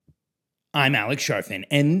I'm Alex Sharfin,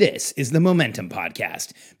 and this is the Momentum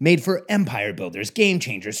Podcast, made for empire builders, game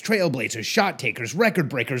changers, trailblazers, shot takers, record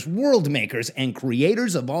breakers, world makers, and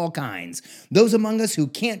creators of all kinds. Those among us who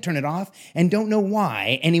can't turn it off and don't know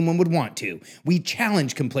why anyone would want to. We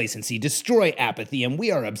challenge complacency, destroy apathy, and we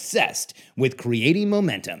are obsessed with creating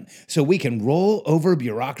momentum so we can roll over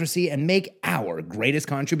bureaucracy and make our greatest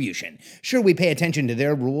contribution. Sure, we pay attention to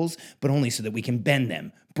their rules, but only so that we can bend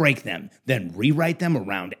them, break them, then rewrite them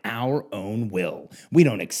around our own will. We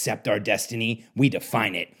don't accept our destiny, we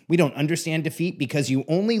define it. We don't understand defeat because you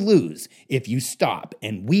only lose if you stop,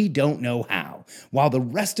 and we don't know how. While the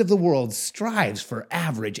rest of the world strives for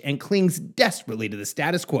average and clings desperately to the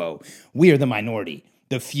status quo, we are the minority,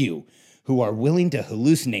 the few, who are willing to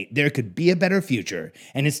hallucinate there could be a better future,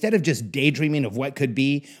 and instead of just daydreaming of what could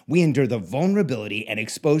be, we endure the vulnerability and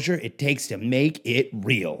exposure it takes to make it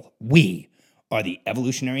real. We are the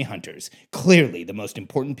evolutionary hunters, clearly the most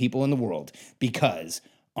important people in the world, because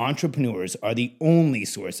entrepreneurs are the only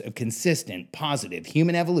source of consistent, positive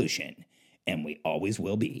human evolution, and we always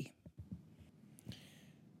will be.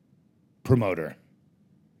 Promoter.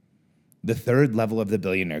 The third level of the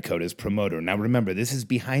billionaire code is promoter. Now remember, this is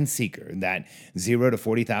behind seeker, that $0 to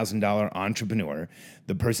 $40,000 entrepreneur,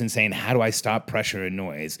 the person saying, how do I stop pressure and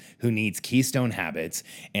noise, who needs keystone habits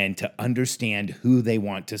and to understand who they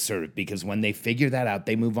want to serve. Because when they figure that out,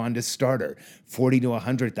 they move on to starter, $40,000 to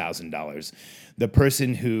 $100,000. The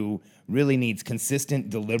person who really needs a consistent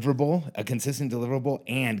deliverable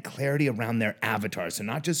and clarity around their avatar. So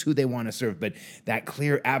not just who they want to serve, but that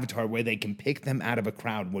clear avatar where they can pick them out of a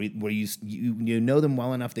crowd, where you know them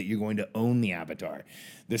well enough that you're going to own the avatar.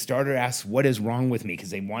 The starter asks, what is wrong with me? Because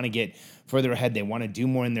they want to get further ahead. They want to do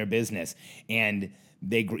more in their business. And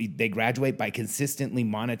they graduate by consistently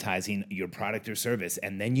monetizing your product or service,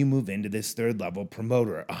 and then you move into this third level,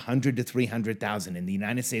 promoter, 100 to 300,000. In the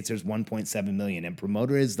United States, there's 1.7 million, and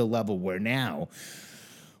promoter is the level where now,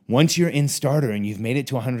 once you're in starter and you've made it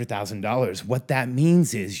to $100,000, what that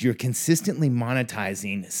means is you're consistently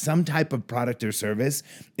monetizing some type of product or service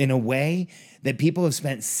in a way that people have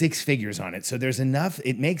spent six figures on it. So there's enough,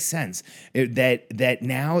 it makes sense that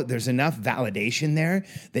now there's enough validation there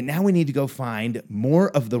that now we need to go find more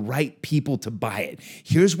of the right people to buy it.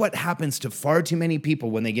 Here's what happens to far too many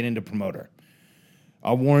people when they get into promoter.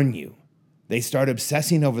 I'll warn you, they start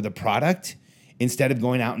obsessing over the product instead of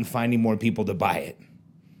going out and finding more people to buy it.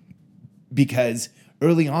 Because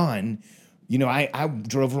early on, I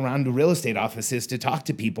drove around to real estate offices to talk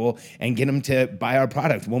to people and get them to buy our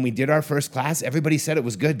product. When we did our first class, everybody said it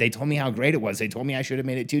was good. They told me how great it was. They told me I should have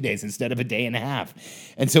made it 2 days instead of a day and a half.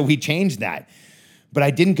 And so we changed that. But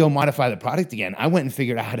I didn't go modify the product again. I went and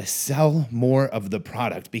figured out how to sell more of the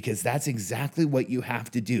product, because that's exactly what you have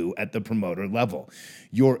to do at the promoter level.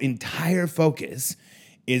 Your entire focus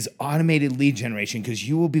is automated lead generation, because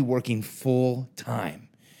you will be working full time.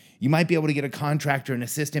 You might be able to get a contractor, an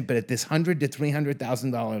assistant, but at this $100,000 to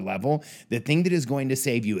 $300,000 level, the thing that is going to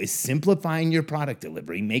save you is simplifying your product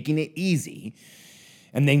delivery, making it easy,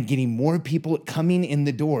 and then getting more people coming in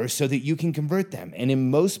the door so that you can convert them. And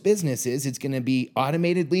in most businesses, it's going to be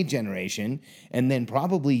automated lead generation and then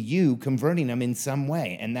probably you converting them in some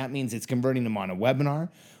way. And that means it's converting them on a webinar,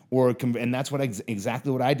 and that's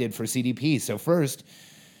exactly what I did for CDP. So first,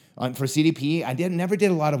 for CDP, I never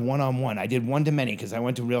did a lot of one-on-one. I did one-to-many because I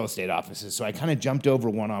went to real estate offices, so I kind of jumped over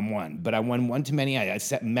one-on-one. But I went one-to-many. I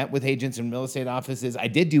met with agents in real estate offices. I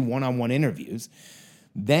did do one-on-one interviews.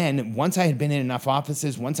 Then, once I had been in enough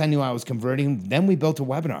offices, once I knew I was converting, then we built a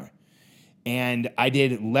webinar. And I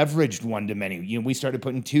did leveraged one-to-many. We started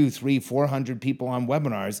putting 200, 300, 400 people on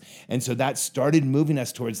webinars. And so that started moving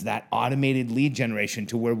us towards that automated lead generation,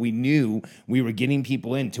 to where we knew we were getting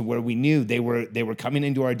people in, to where we knew they were coming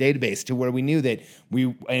into our database, to where we knew that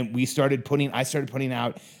I started putting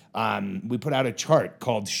out, we put out a chart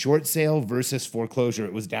called short sale versus foreclosure.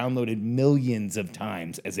 It was downloaded millions of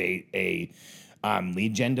times as a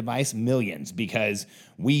lead gen device, millions, because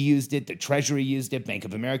we used it, the Treasury used it, Bank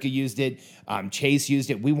of America used it, Chase used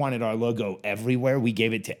it. We wanted our logo everywhere. We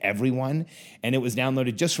gave it to everyone, and it was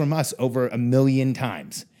downloaded just from us over 1 million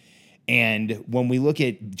times. And when we look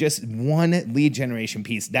at just one lead generation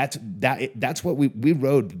piece, that's what we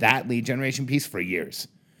rode that lead generation piece for years.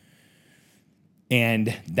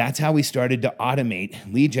 And that's how we started to automate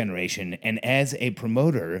lead generation. And as a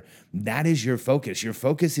promoter, that is your focus. Your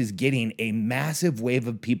focus is getting a massive wave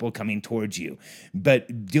of people coming towards you,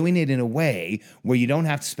 but doing it in a way where you don't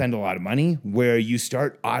have to spend a lot of money, where you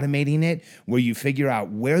start automating it, where you figure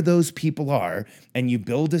out where those people are and you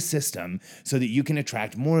build a system so that you can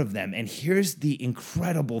attract more of them. And here's the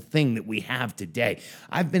incredible thing that we have today.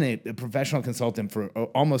 I've been a professional consultant for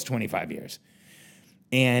almost 25 years.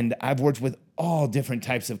 And I've worked with all different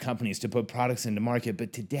types of companies to put products into market.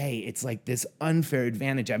 But today, it's like this unfair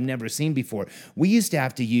advantage I've never seen before. We used to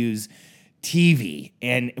have to use TV,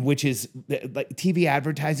 and which is like TV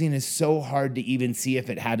advertising is so hard to even see if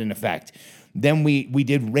it had an effect. Then we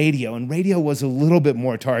did radio, and radio was a little bit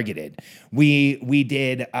more targeted. We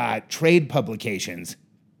did trade publications,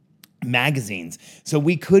 magazines. So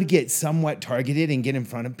we could get somewhat targeted and get in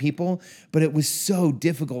front of people, but it was so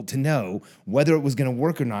difficult to know whether it was going to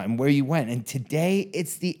work or not and where you went. And today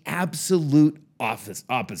it's the absolute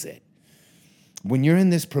opposite. When you're in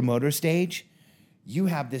this promoter stage, you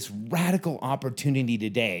have this radical opportunity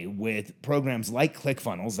today with programs like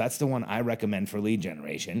ClickFunnels. That's the one I recommend for lead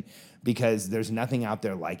generation because there's nothing out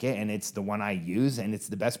there like it, and it's the one I use, and it's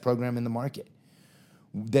the best program in the market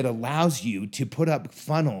that allows you to put up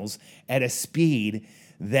funnels at a speed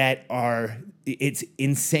that it's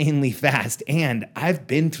insanely fast. And I've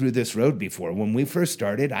been through this road before. When we first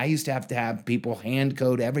started, I used to have people hand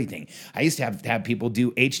code everything. I used to have people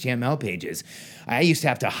do HTML pages. I used to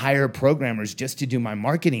have to hire programmers just to do my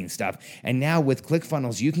marketing stuff. And now with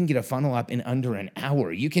ClickFunnels, you can get a funnel up in under an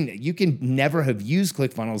hour. You can never have used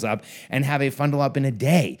ClickFunnels up and have a funnel up in a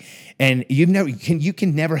day. And you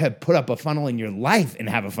can never have put up a funnel in your life and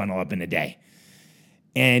have a funnel up in a day.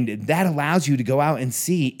 And that allows you to go out and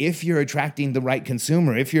see if you're attracting the right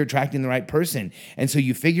consumer, if you're attracting the right person. And so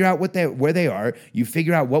you figure out where they are, you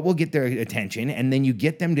figure out what will get their attention, and then you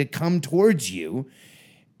get them to come towards you.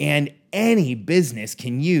 And any business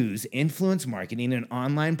can use influence marketing and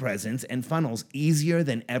online presence and funnels easier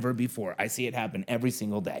than ever before. I see it happen every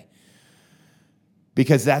single day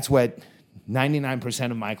because that's what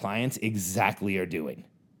 99% of my clients exactly are doing.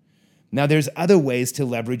 Now, there's other ways to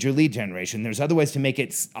leverage your lead generation. There's other ways to make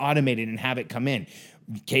it automated and have it come in.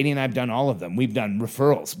 Katie and I have done all of them. We've done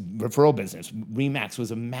referral business. Remax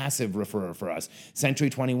was a massive referrer for us. Century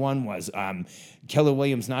 21 was. Keller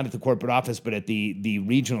Williams, not at the corporate office, but at the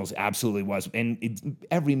regionals, absolutely was. And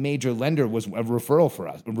every major lender was a referral for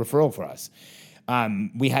us.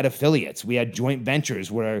 We had affiliates. We had joint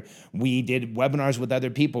ventures where we did webinars with other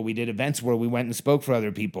people. We did events where we went and spoke for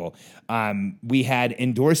other people. We had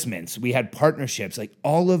endorsements. We had partnerships. Like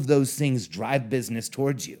all of those things drive business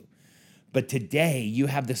towards you. But today you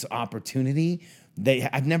have this opportunity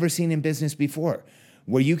that I've never seen in business before,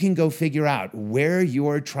 where you can go figure out where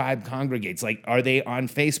your tribe congregates. Like, are they on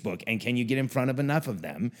Facebook? And can you get in front of enough of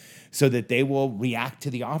them so that they will react to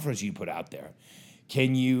the offers you put out there?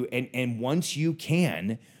 Can you, and once you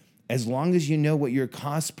can, as long as you know what your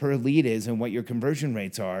cost per lead is and what your conversion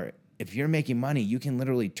rates are, if you're making money, you can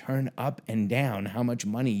literally turn up and down how much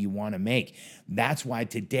money you want to make. That's why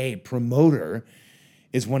today promoter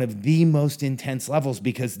is one of the most intense levels,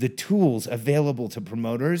 because the tools available to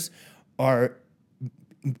promoters are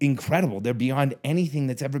incredible. They're beyond anything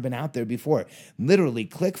that's ever been out there before. Literally,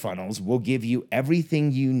 ClickFunnels will give you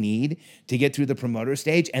everything you need to get through the promoter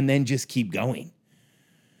stage and then just keep going.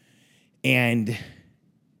 And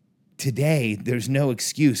today, there's no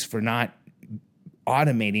excuse for not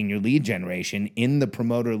automating your lead generation in the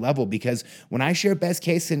promoter level, because when I share best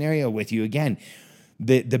case scenario with you, again,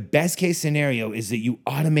 the best case scenario is that you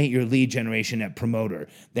automate your lead generation at promoter.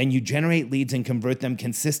 Then you generate leads and convert them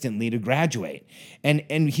consistently to graduate. And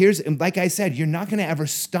here's, like I said, you're not going to ever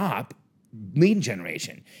stop lead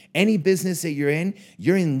generation. Any business that you're in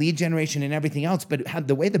lead generation and everything else. But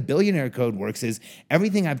the way the billionaire code works is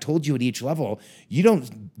everything I've told you at each level, you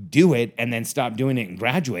don't do it and then stop doing it and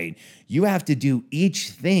graduate. You have to do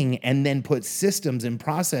each thing and then put systems and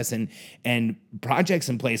process and projects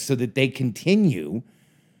in place so that they continue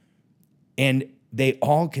and they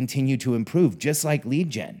all continue to improve, just like lead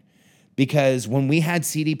gen. Because when we had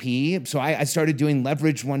CDP, so I started doing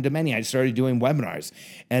leveraged one-to-many. I started doing webinars.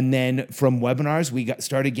 And then from webinars, we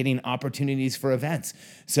started getting opportunities for events.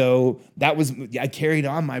 So I carried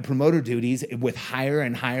on my promoter duties with higher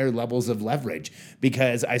and higher levels of leverage,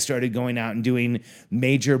 because I started going out and doing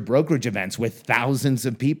major brokerage events with thousands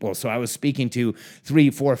of people. So I was speaking to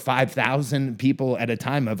 3,000, 4,000, 5,000 people at a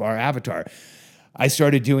time of our avatar. I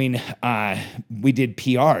started doing, we did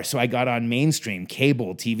PR. So I got on mainstream,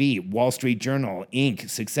 cable, TV, Wall Street Journal, Inc.,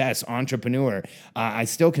 Success, Entrepreneur. I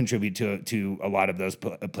still contribute to a lot of those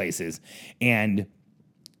places. And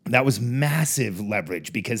that was massive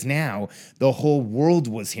leverage because now the whole world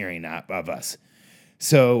was hearing of us.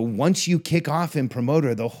 So once you kick off in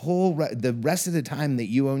promoter, the rest of the time that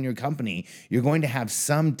you own your company, you're going to have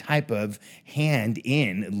some type of hand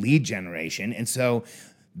in lead generation. And so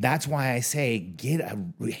that's why I say get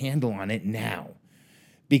a handle on it now.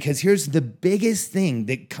 Because here's the biggest thing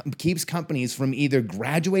that keeps companies from either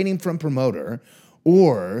graduating from promoter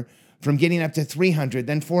or from getting up to 300,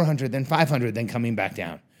 then 400, then 500, then coming back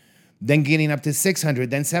down. Then getting up to 600,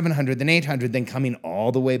 then 700, then 800, then coming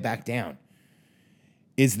all the way back down.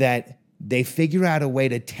 Is that they figure out a way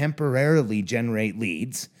to temporarily generate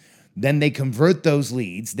leads. Then they convert those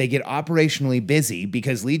leads. They get operationally busy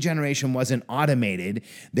because lead generation wasn't automated.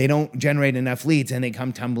 They don't generate enough leads and they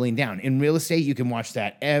come tumbling down. In real estate, you can watch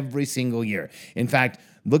that every single year. In fact,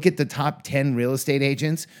 look at the top 10 real estate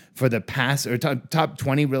agents for the past, or top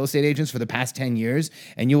 20 real estate agents for the past 10 years,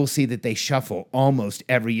 and you will see that they shuffle almost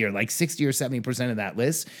every year. Like 60 or 70% of that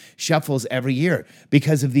list shuffles every year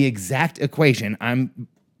because of the exact equation I'm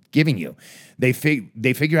giving you. They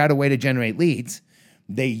figure out a way to generate leads.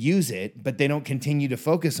 They use it, but they don't continue to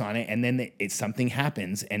focus on it. And then something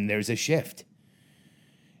happens and there's a shift.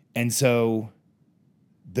 And so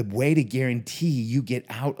the way to guarantee you get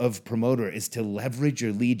out of promoter is to leverage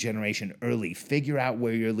your lead generation early. Figure out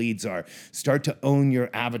where your leads are. Start to own your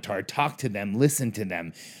avatar. Talk to them. Listen to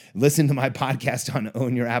them. Listen to my podcast on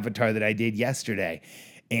Own Your Avatar that I did yesterday.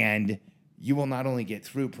 And you will not only get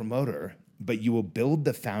through promoter, but you will build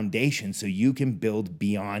the foundation so you can build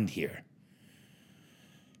beyond here.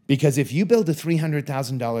 Because if you build a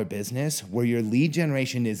 $300,000 business where your lead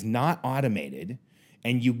generation is not automated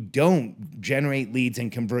and you don't generate leads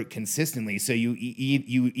and convert consistently, so you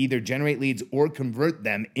either generate leads or convert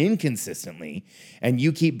them inconsistently, and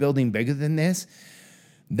you keep building bigger than this,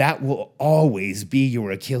 that will always be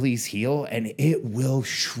your Achilles heel and it will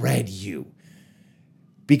shred you.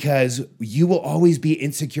 Because you will always be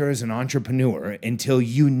insecure as an entrepreneur until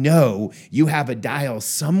you know you have a dial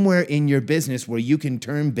somewhere in your business where you can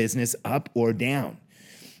turn business up or down.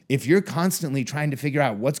 If you're constantly trying to figure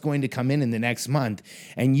out what's going to come in the next month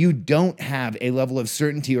and you don't have a level of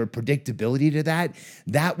certainty or predictability to that,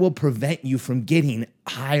 that will prevent you from getting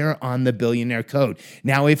higher on the billionaire code.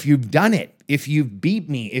 Now, if you've done it, if you've beat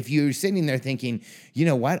me, if you're sitting there thinking, you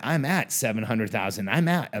know what, I'm at 700,000, I'm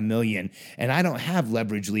at 1 million, and I don't have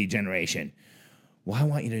leverage lead generation. Well, I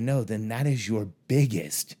want you to know then that is your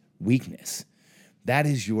biggest weakness. That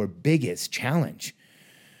is your biggest challenge.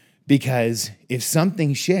 Because if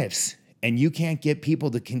something shifts and you can't get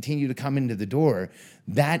people to continue to come into the door,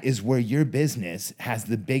 that is where your business has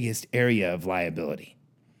the biggest area of liability.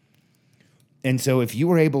 And so if you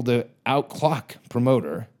were able to outclock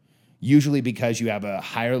promoter, usually because you have a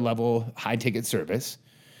higher level, high ticket service,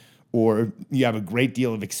 or you have a great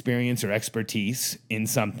deal of experience or expertise in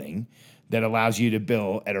something that allows you to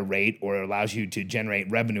bill at a rate or allows you to generate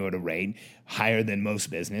revenue at a rate higher than most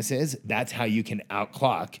businesses, that's how you can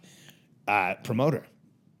outclock promoter.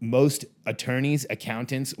 Most attorneys,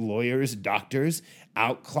 accountants, lawyers, doctors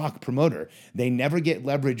outclock promoter. They never get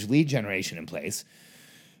leverage lead generation in place.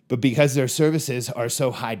 But because their services are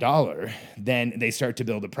so high dollar, then they start to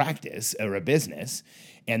build a practice or a business.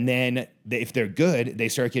 And then if they're good, they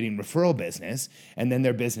start getting referral business, and then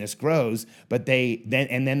their business grows, but they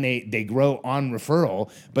grow on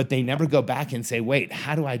referral, but they never go back and say, wait,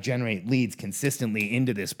 how do I generate leads consistently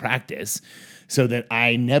into this practice so that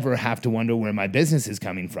I never have to wonder where my business is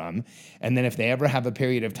coming from? And then if they ever have a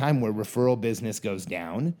period of time where referral business goes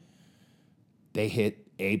down, they hit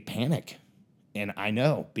a panic. And I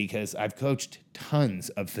know because I've coached tons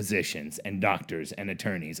of physicians and doctors and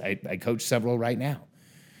attorneys. I coach several right now.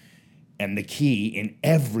 And the key in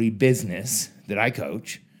every business that I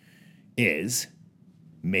coach is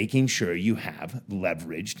making sure you have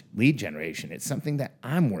leveraged lead generation. It's something that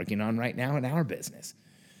I'm working on right now in our business.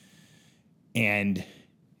 And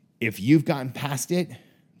if you've gotten past it,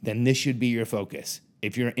 then this should be your focus.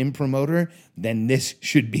 If you're in promoter, then this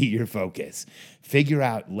should be your focus. Figure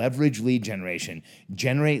out leverage lead generation,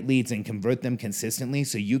 generate leads and convert them consistently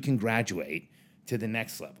so you can graduate to the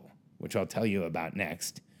next level, which I'll tell you about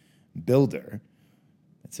next. Builder,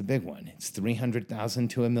 that's a big one. It's 300,000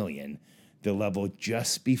 to 1 million, the level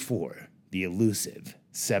just before the elusive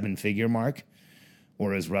 7-figure mark,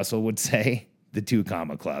 or as Russell would say, the 2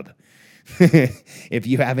 comma club. If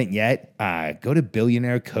you haven't yet, go to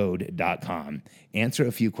billionairecode.com, answer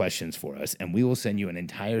a few questions for us, and we will send you an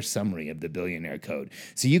entire summary of the Billionaire Code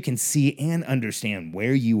so you can see and understand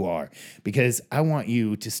where you are. Because I want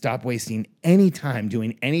you to stop wasting any time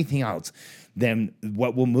doing anything else than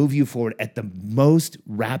what will move you forward at the most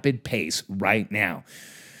rapid pace right now.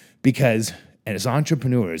 Because as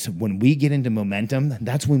entrepreneurs, when we get into momentum,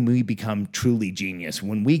 that's when we become truly genius.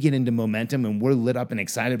 When we get into momentum and we're lit up and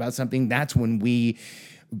excited about something, that's when we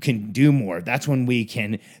can do more. That's when we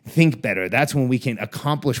can think better. That's when we can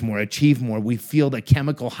accomplish more, achieve more. We feel the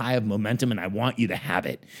chemical high of momentum, and I want you to have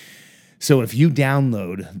it. So if you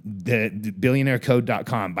download the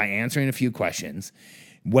billionairecode.com by answering a few questions,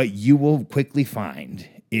 what you will quickly find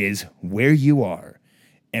is where you are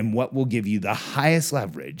and what will give you the highest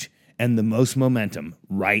leverage and the most momentum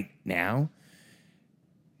right now.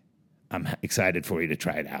 I'm excited for you to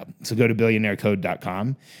try it out. So go to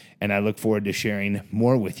billionairecode.com, and I look forward to sharing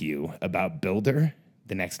more with you about Builder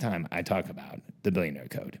the next time I talk about the Billionaire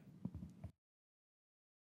Code.